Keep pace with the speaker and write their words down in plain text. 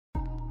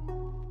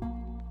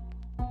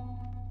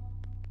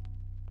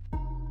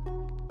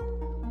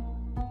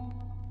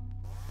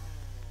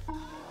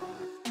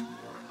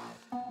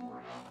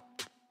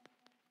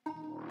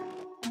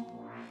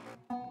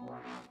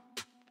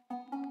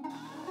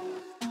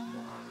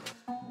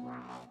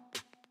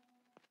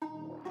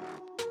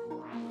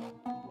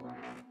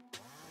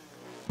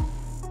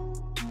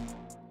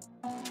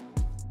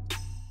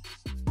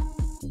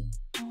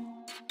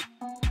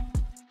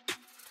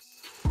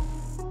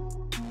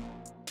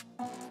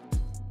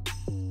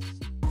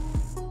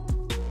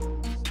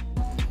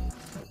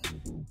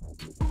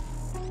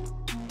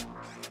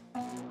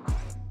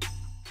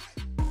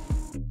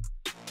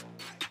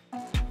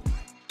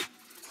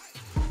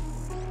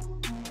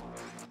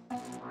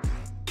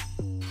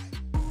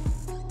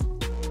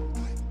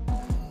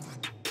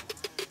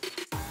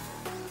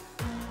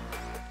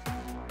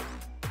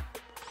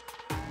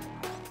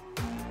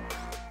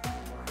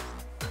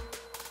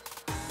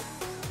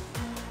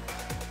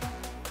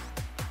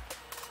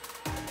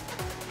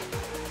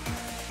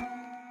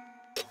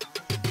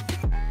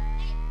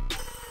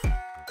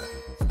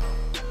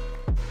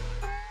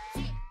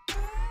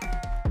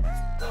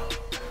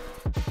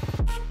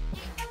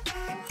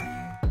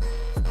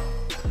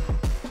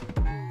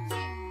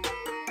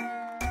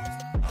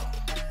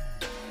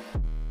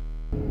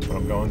but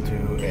I'm going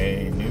to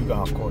a new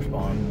golf course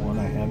pond, one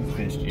I haven't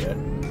fished yet.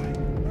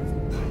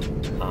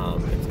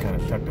 It's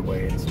kind of tucked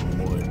away in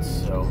some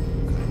woods, so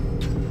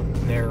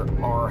there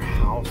are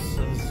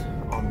houses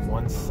on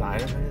one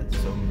side of it,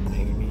 so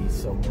maybe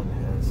someone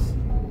has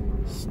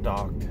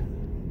stocked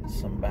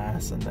some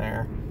bass in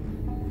there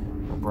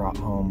or brought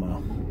home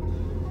a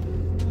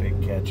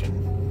big catch,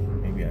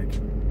 and maybe I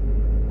can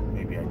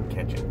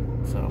catch it.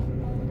 So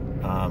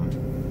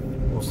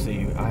we'll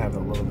see. I have a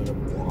little bit of a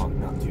walk,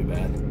 not too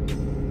bad,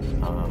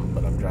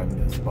 but I'm driving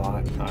to the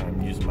spot.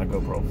 I'm using my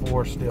GoPro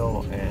 4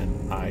 still,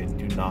 and I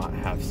do not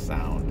have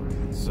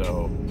sound,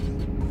 so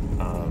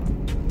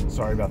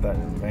sorry about that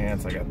in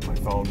advance. I got my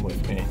phone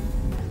with me.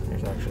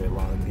 There's actually a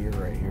lot of deer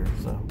right here,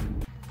 so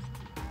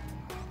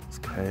this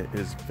guy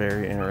is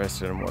very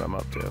interested in what I'm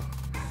up to.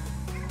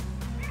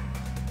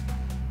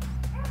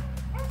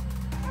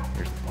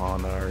 Here's the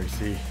pond. I already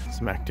see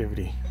some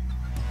activity,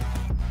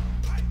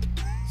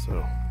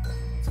 so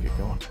let's get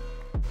going.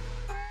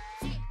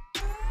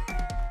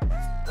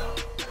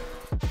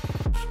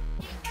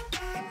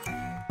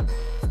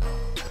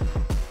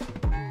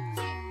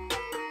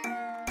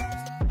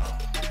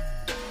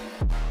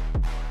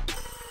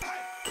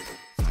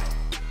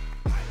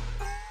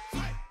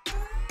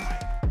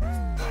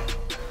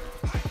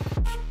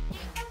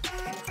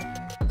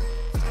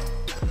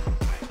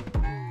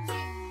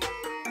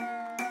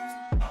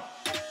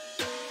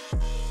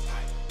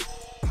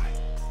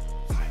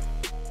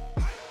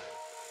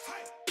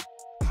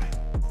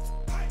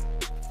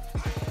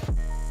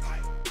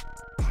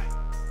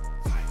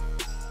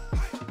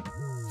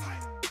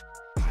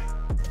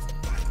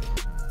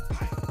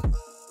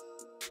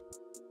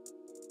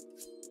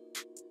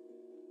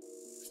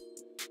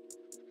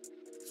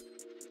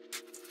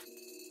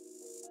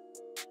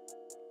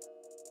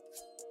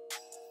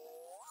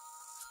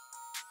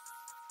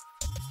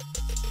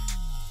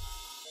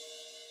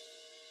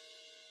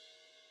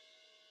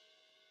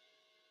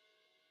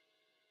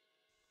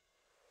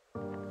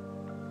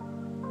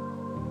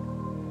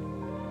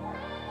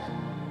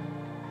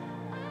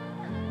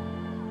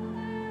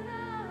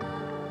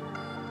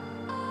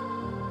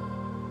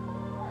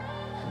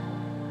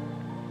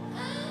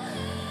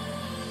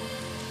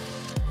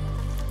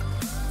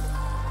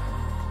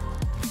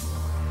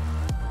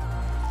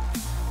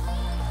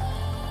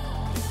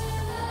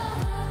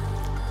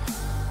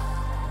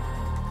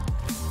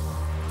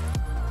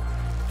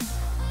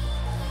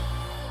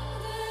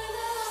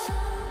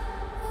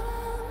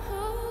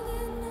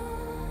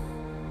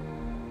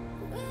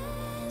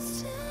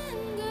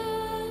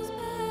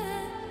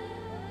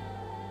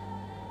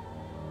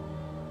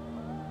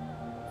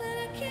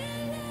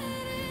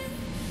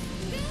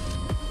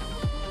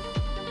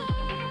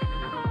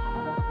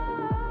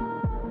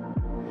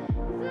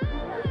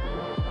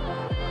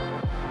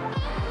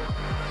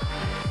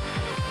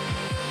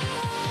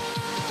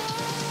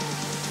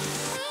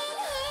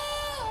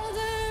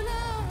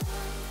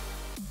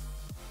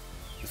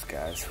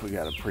 Guys, we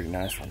got a pretty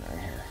nice one right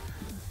here.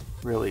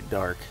 Really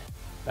dark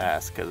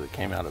bass because it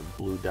came out of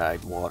blue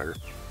dyed water,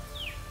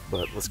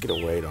 but let's get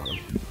a weight on him.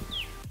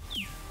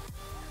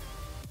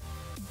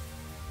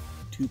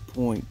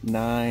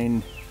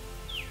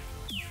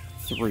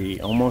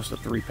 2.93, almost a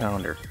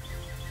 3-pounder.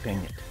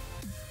 Dang it. I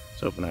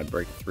was hoping I'd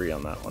break a 3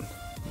 on that one,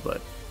 but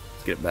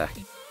let's get it back.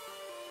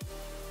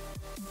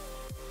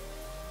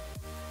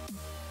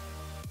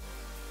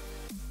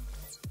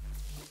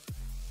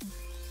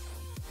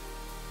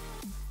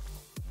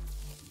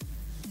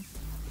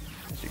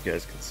 You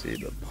guys can see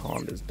the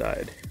pond is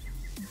dyed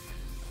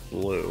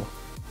blue,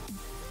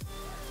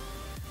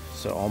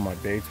 so all my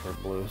baits were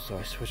blue, so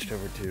I switched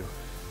over to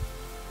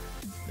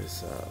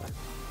this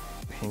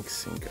pink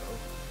Cinco.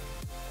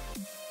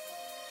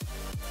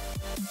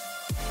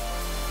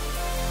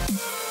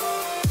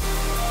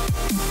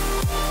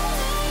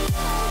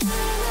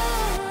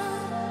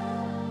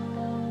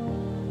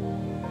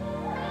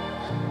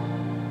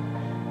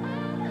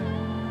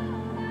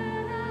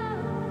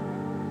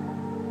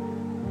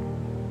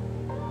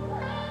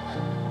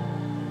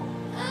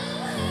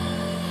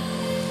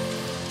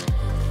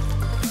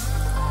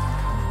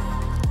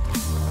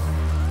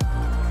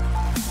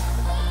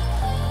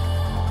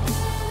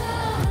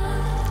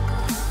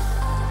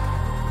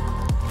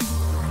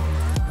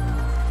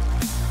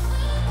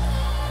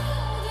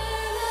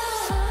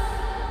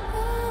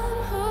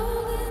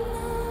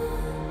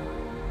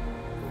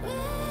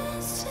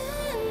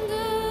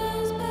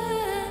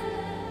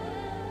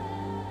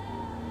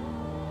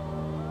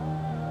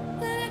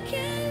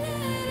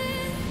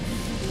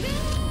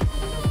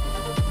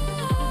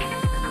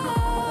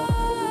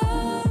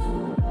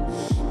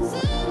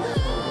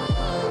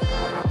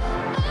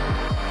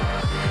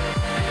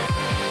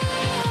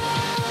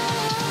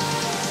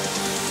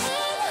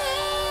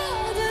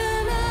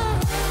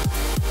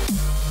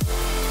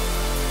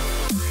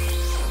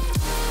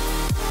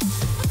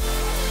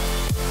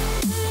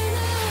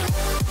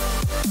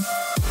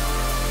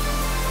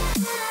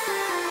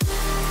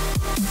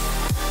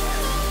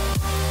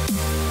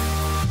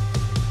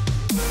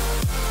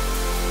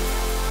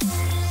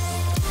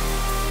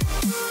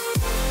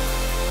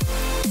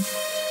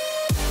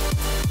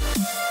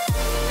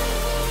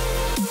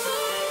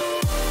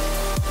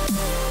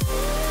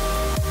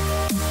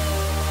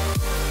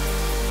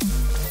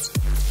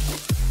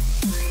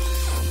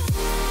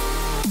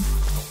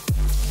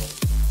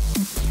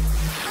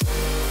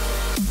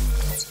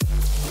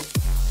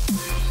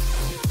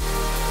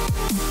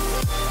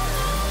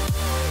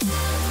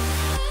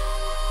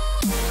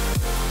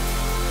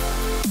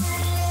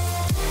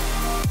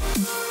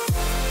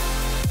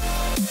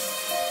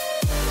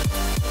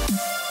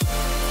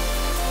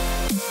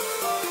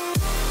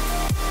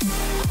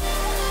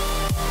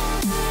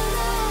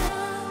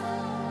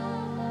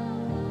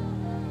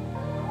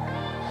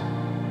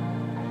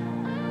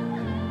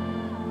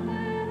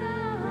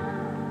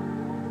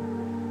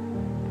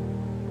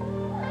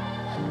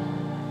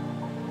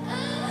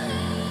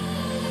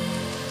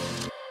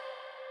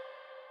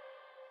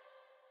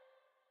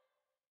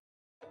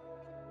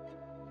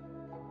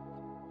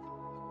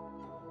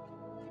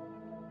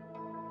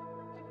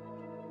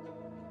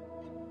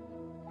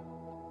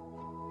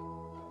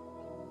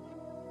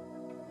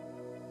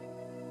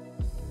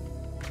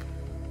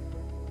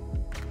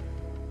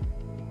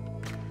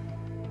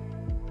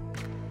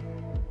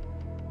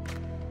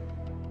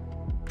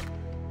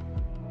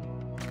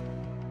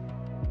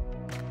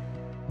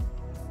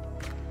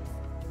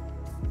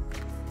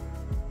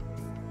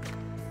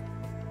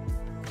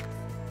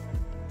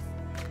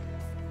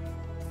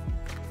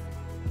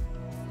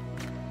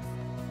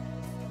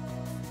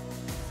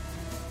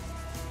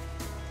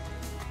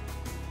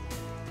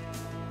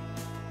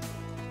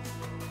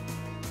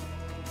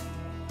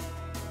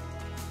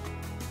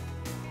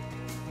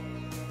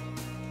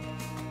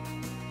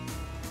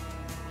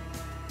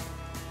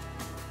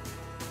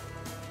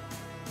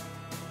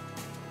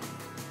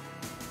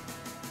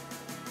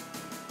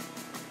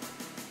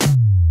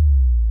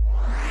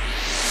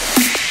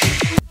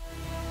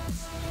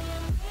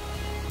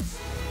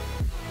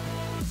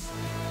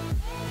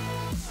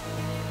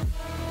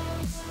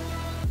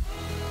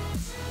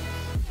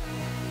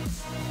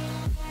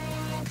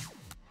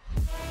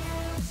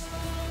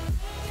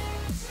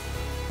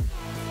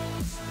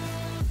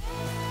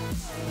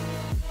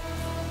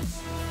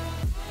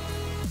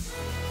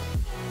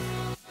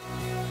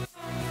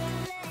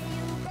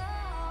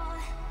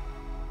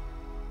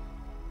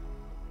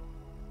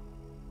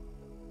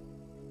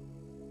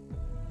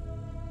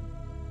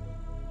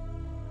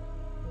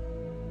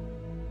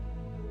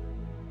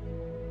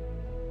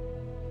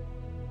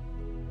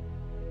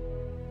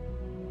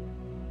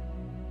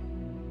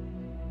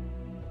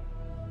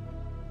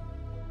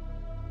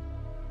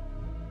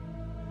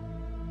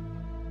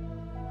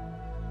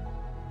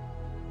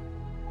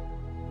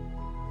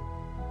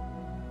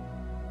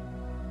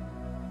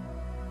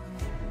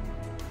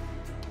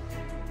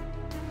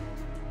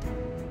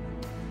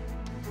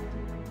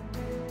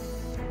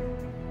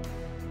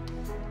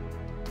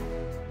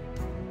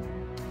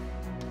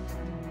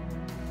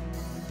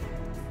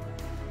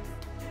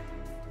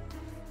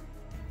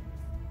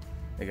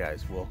 Hey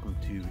guys, welcome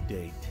to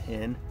day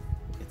 10.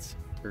 It's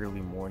early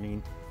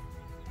morning.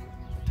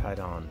 I tied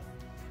on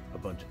a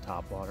bunch of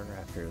topwater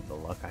after the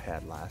luck I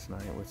had last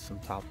night with some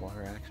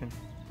topwater action.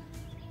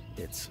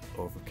 It's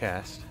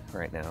overcast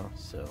right now,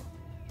 so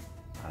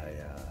I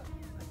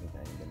think I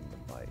ain't getting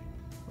the bite.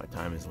 My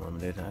time is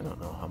limited. I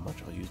don't know how much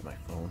I'll use my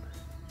phone.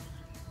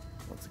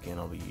 Once again,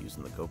 I'll be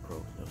using the GoPro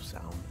with no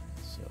sound.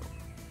 So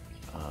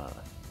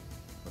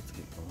let's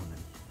get going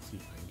and see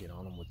if I can get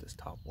on them with this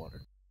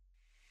topwater.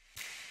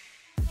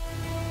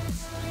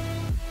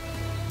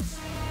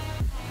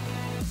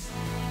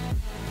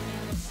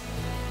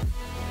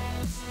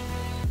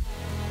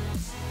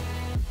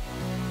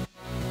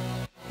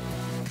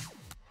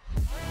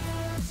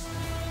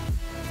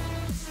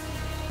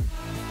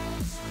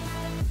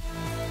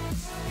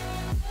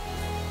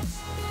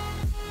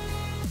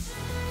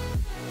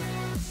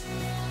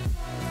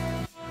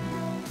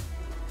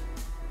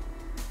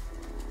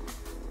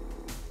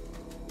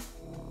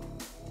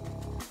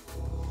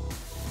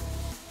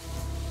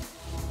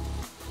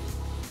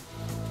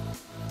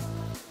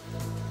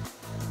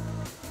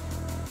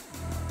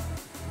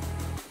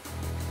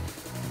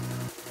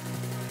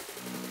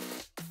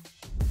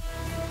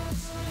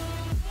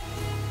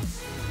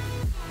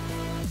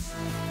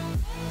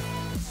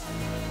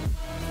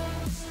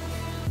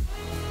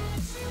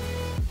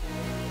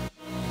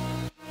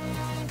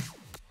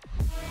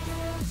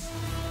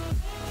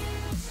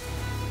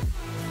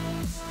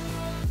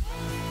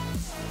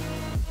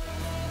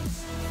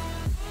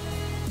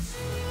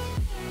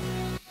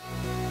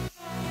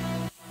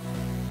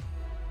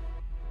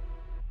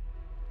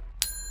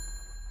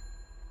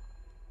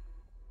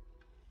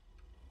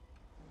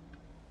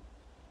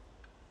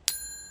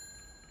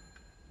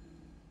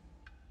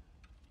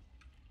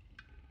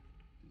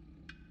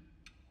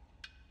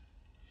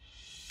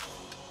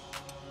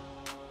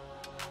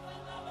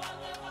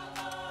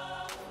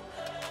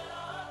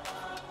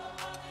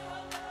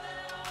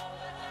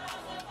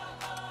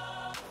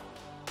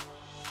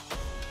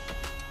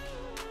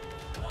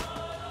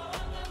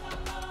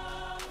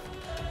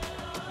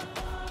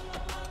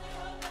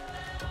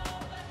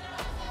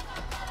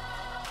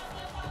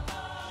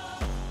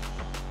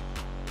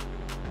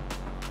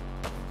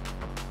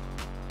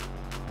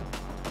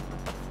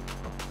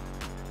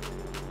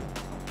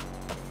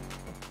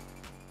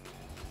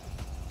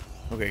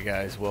 Okay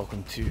guys,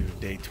 welcome to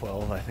day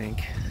 12, I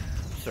think.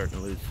 I'm starting to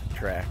lose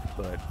track,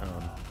 but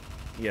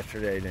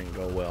yesterday didn't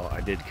go well. I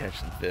did catch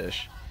some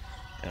fish,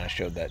 and I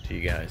showed that to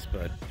you guys,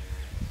 but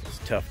it was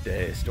a tough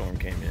day. A storm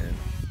came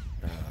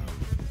in,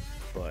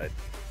 but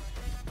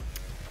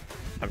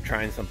I'm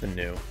trying something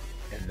new,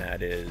 and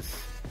that is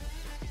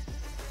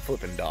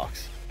flipping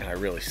docks, and I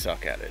really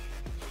suck at it.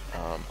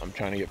 I'm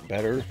trying to get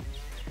better,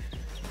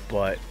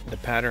 but the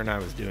pattern I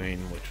was doing,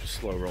 which was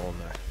slow rolling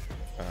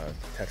the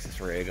Texas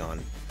rig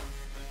on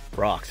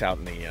rocks out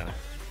in the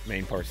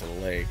main parts of the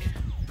lake,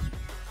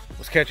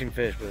 was catching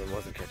fish, but it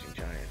wasn't catching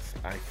giants.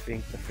 I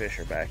think the fish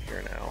are back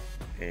here now,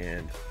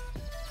 and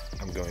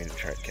I'm going to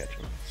try to catch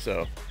them.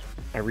 So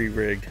I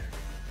re-rigged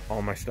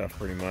all my stuff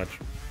pretty much,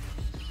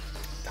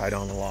 tied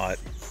on a lot,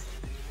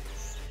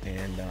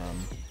 and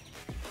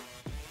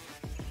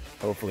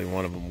hopefully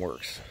one of them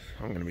works.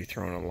 I'm going to be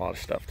throwing a lot of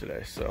stuff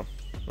today, so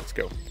let's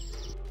go.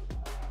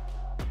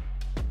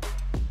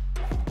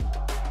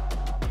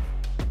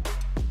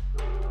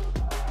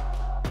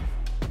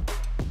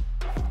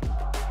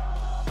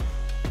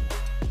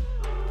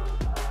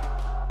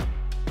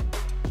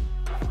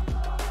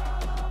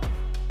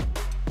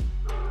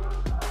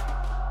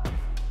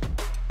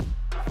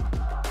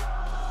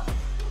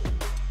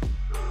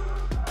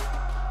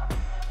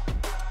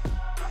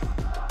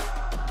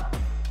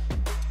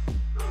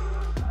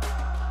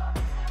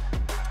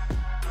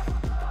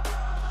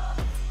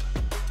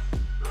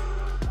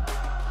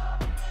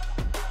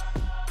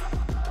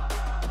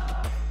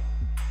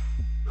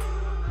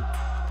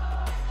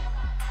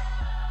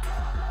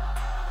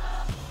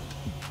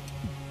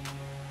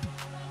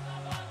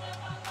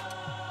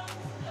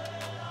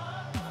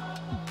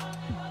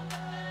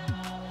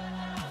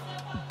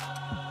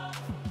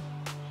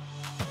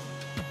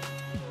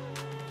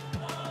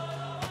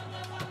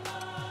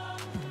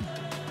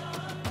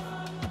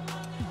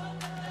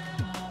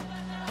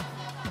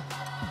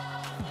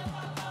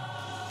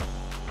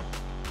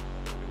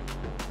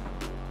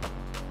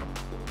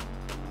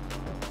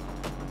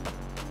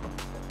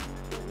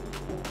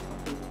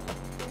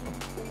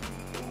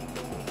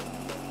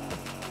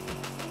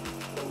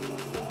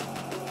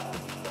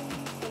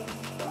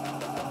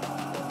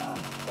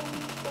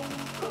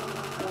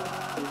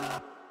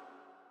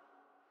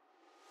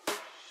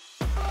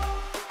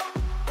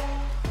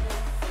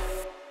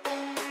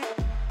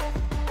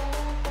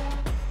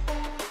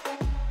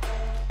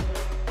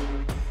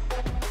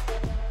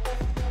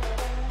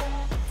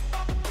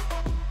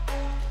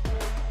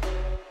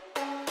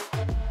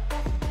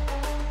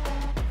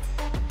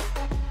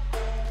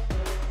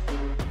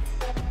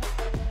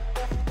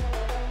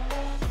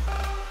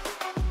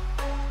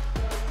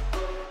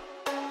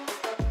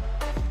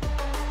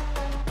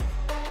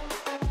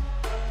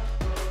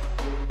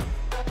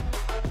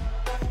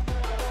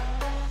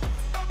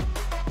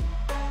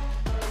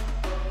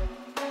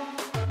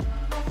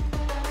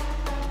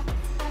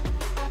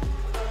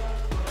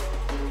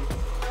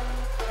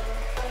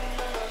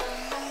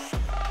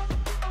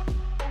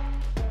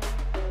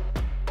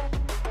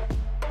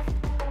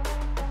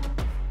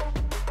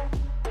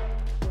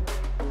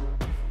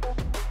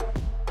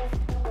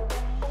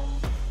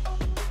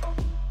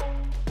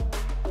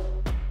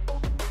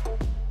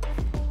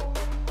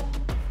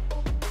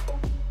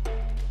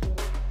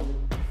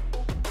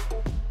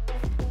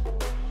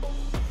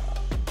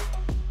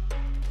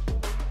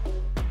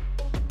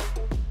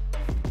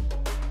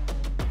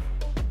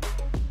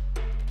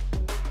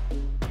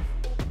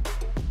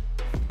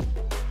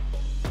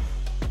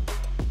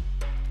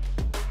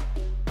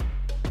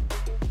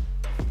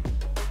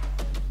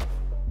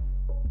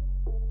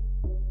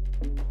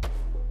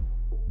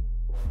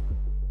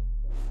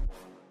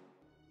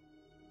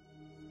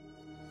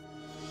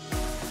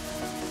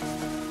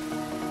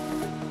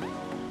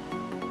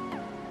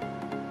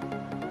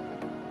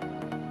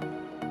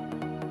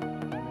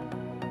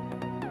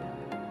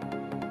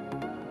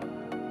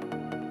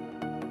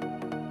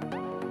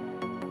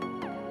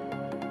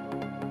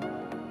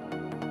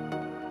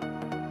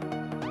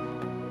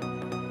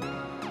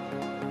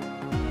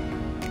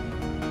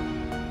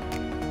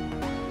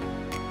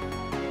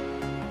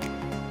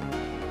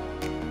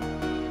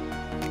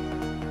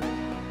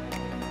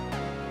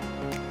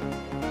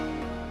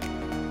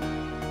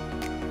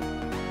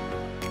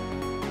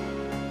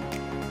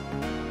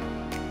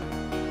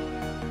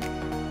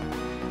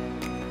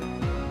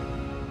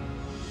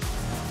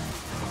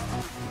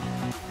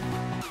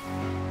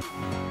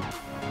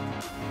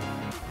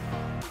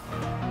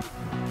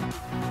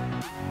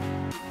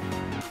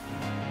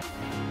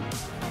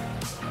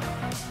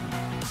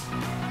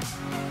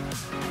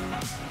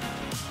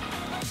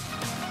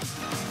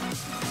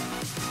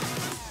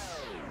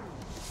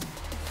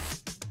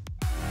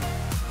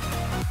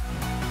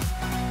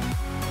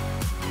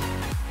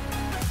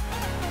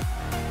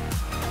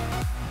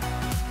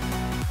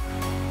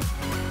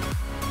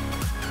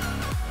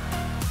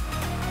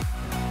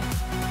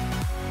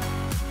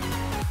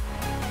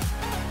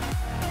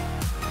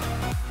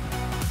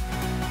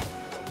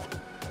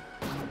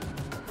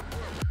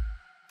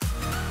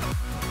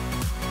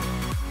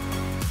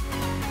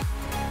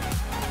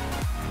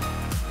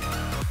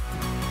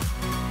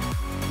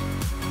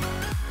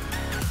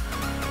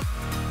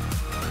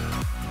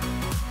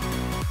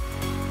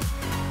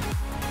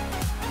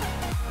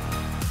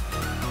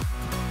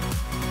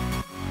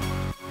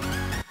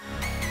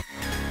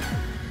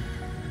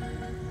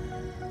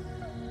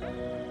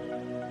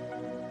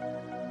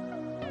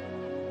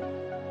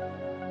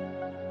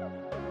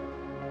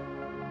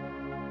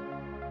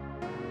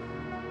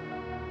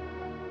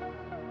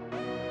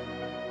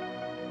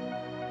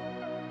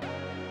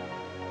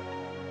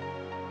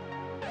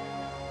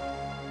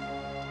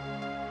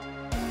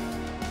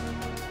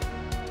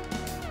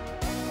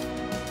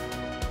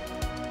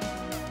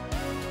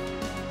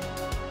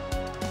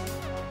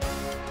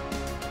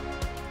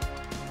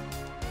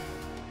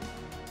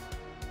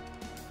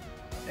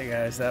 Hey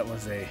guys, that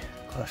was a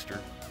cluster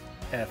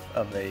F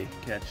of a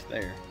catch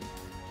there.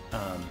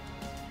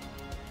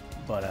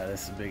 But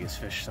this is the biggest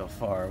fish so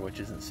far, which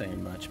isn't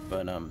saying much,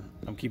 but I'm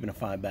keeping a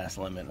 5 bass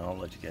limit, and I'll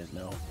let you guys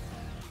know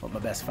what my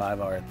best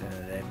 5 are at the end of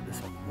the day. But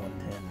this one's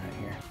 110 right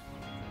here.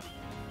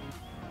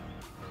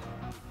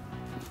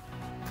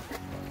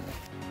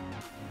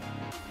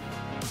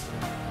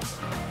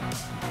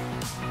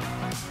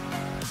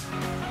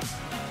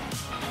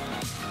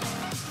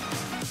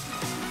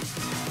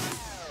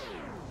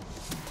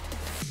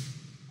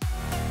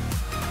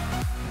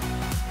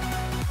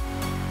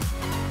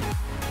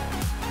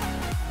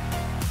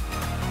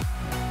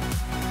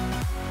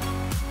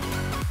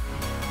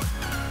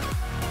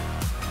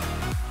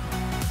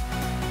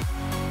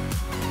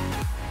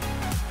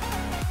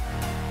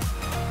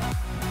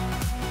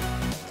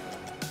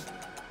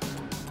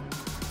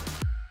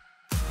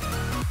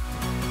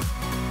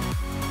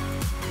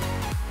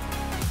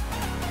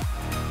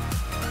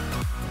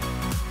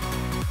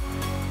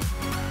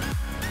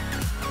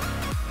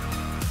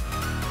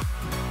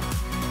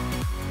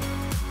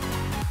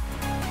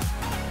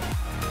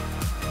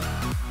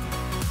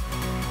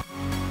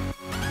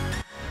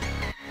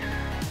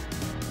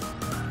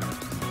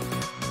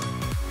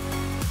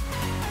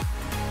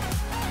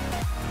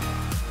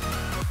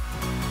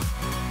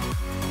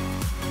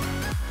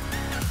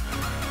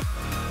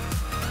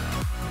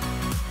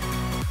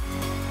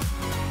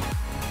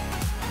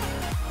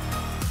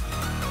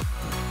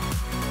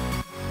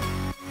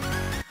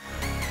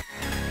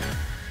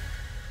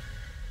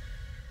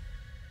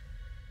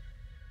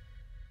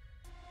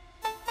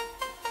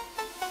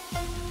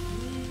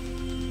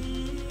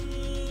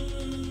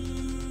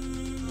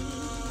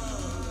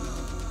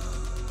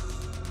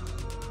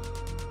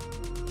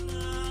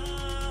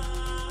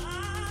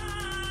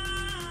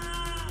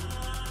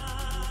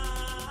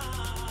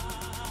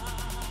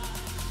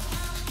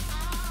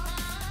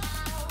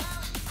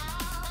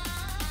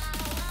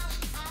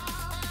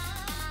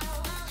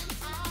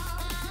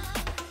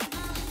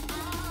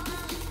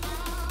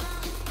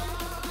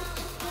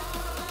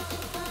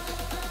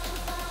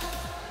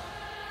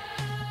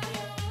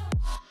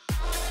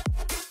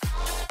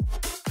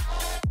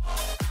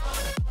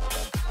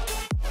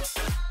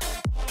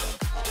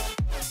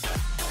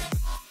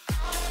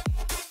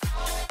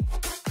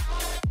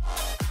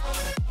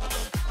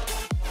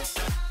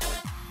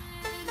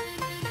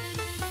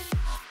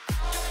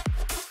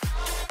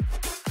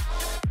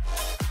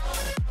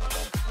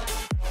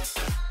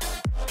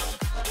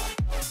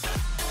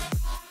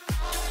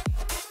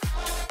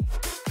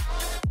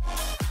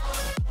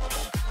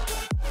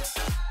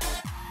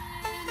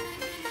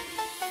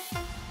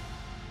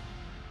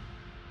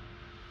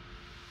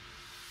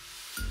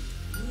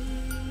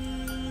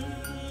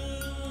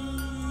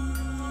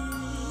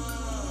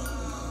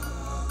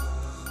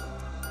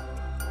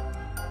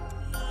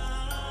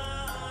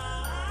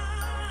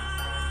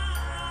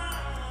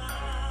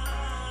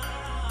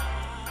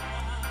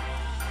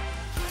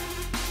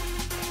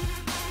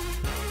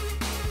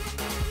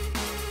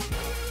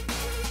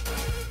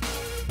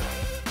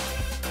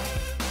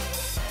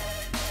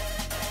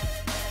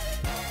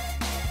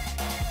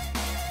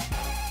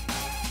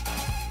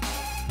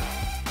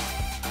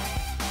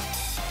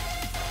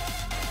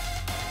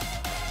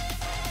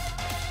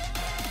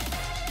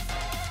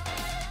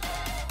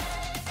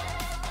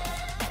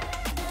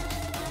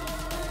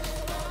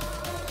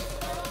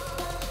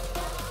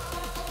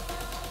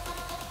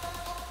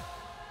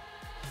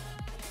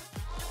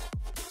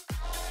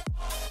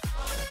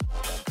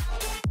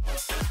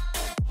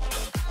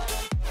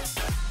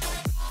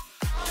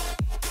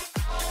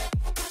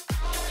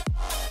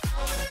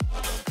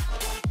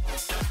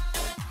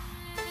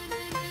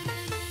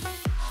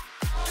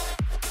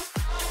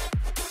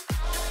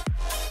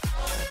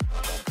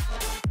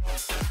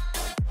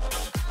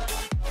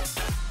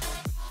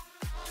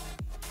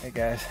 Hey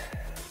guys,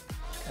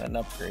 got an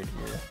upgrade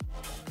here,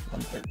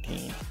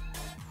 113.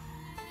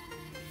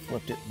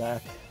 Flipped it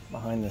back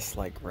behind this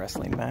like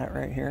wrestling mat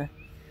right here,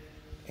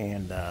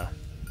 and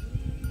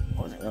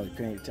wasn't really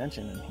paying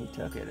attention, and he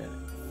took it,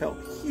 and it felt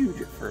huge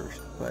at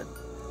first, but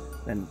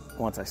then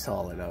once I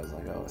saw it, I was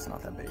like, oh, it's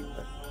not that big,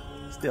 but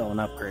still an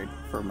upgrade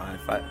for my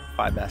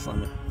 5 bass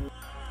limit.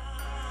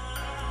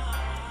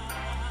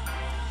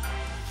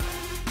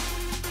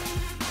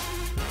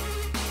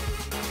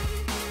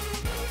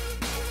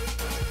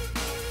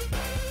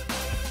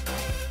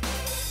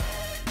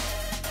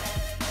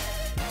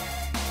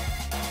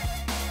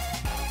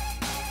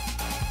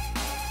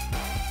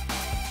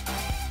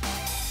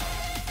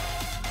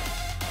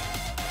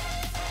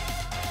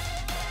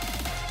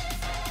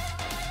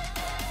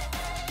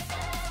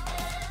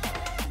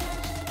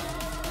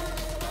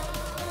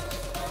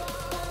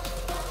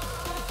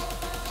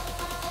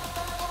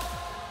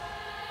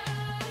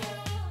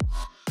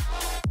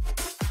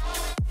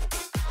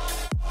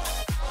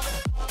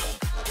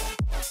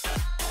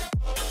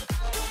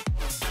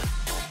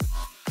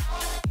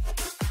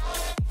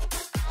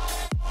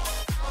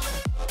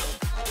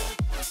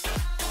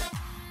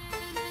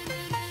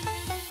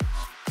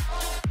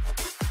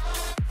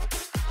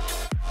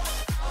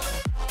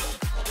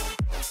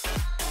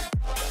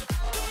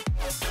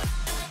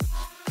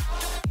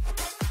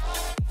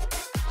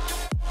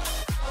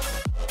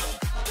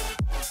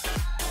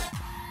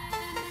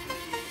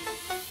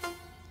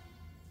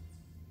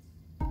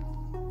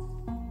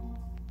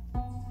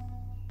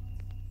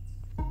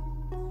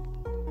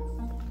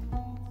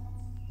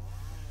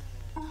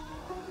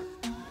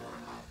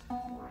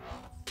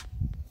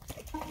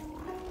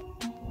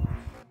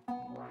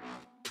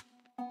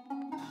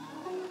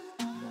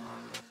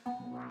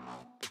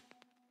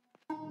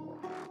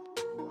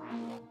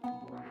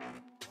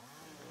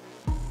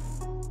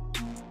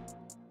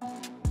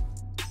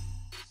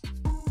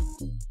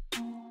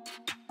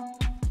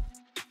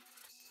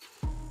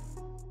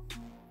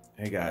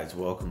 Hey guys,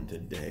 welcome to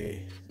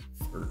day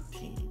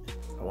 13.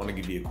 I want to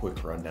give you a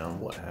quick rundown of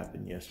what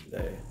happened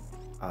yesterday.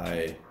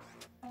 I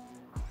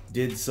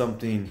did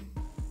something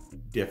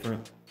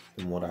different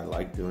than what I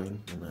like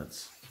doing, and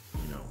that's,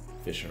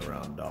 fishing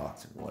around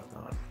docks and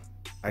whatnot.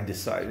 I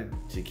decided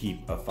to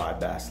keep a 5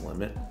 bass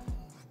limit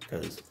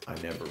because I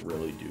never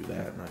really do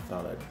that, and I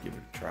thought I'd give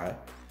it a try.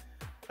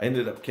 I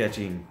ended up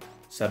catching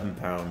 7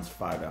 pounds,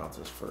 5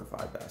 ounces for a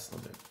 5 bass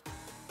limit.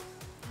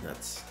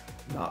 That's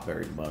not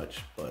very much,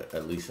 but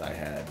at least I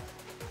had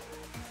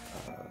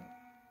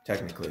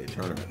technically a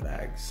tournament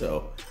bag.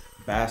 So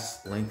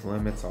bass length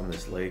limits on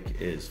this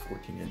lake is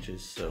 14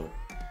 inches. So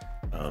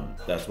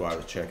that's why I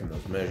was checking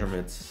those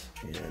measurements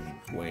and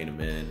weighing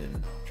them in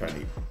and trying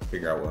to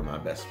figure out what my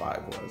best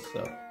 5 was.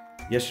 So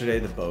yesterday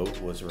the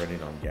boat was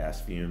running on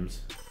gas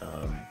fumes.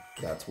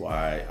 That's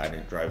why I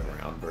didn't drive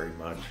around very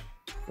much.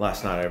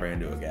 Last night I ran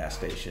to a gas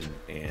station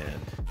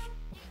and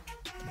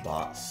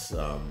bought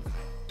some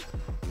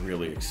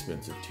really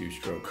expensive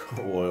 2-stroke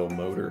oil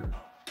motor,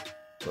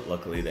 but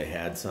luckily they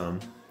had some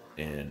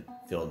and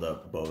filled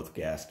up both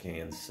gas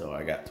cans. So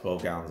I got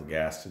 12 gallons of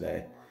gas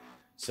today.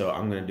 So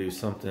I'm gonna do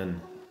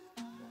something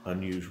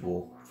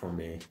unusual for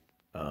me.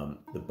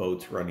 The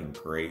boat's running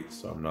great,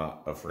 so I'm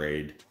not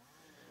afraid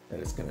that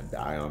it's gonna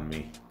die on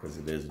me because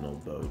it is an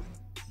old boat,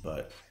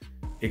 but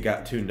it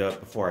got tuned up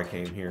before I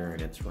came here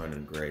and it's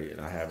running great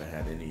and I haven't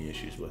had any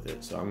issues with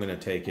it. So I'm gonna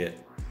take it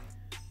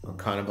on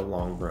kind of a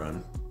long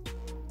run,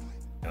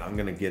 and I'm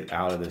gonna get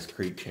out of this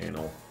creek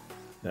channel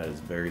that is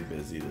very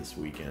busy this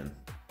weekend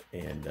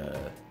and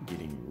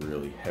getting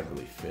really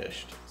heavily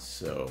fished.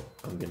 So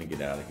I'm gonna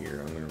get out of here.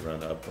 I'm gonna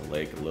run up the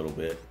lake a little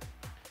bit.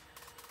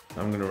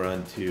 I'm gonna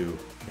run to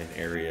an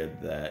area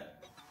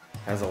that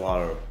has a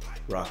lot of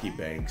rocky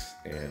banks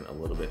and a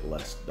little bit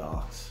less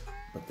docks,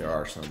 but there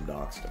are some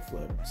docks to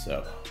flip.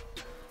 So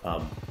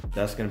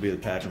that's gonna be the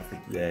pattern for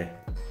today.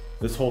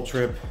 This whole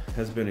trip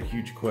has been a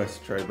huge quest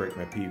to try to break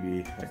my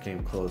PB. I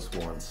came close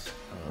once.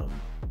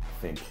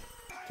 I think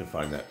to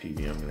find that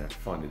PB, I'm gonna have to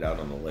find it out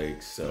on the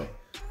lake. So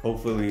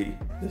hopefully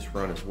this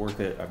run is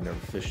worth it. I've never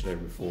fished there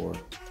before,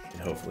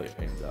 and hopefully it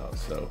pans out.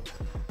 So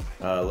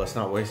let's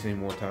not waste any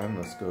more time.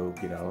 Let's go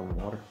get out on the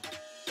water.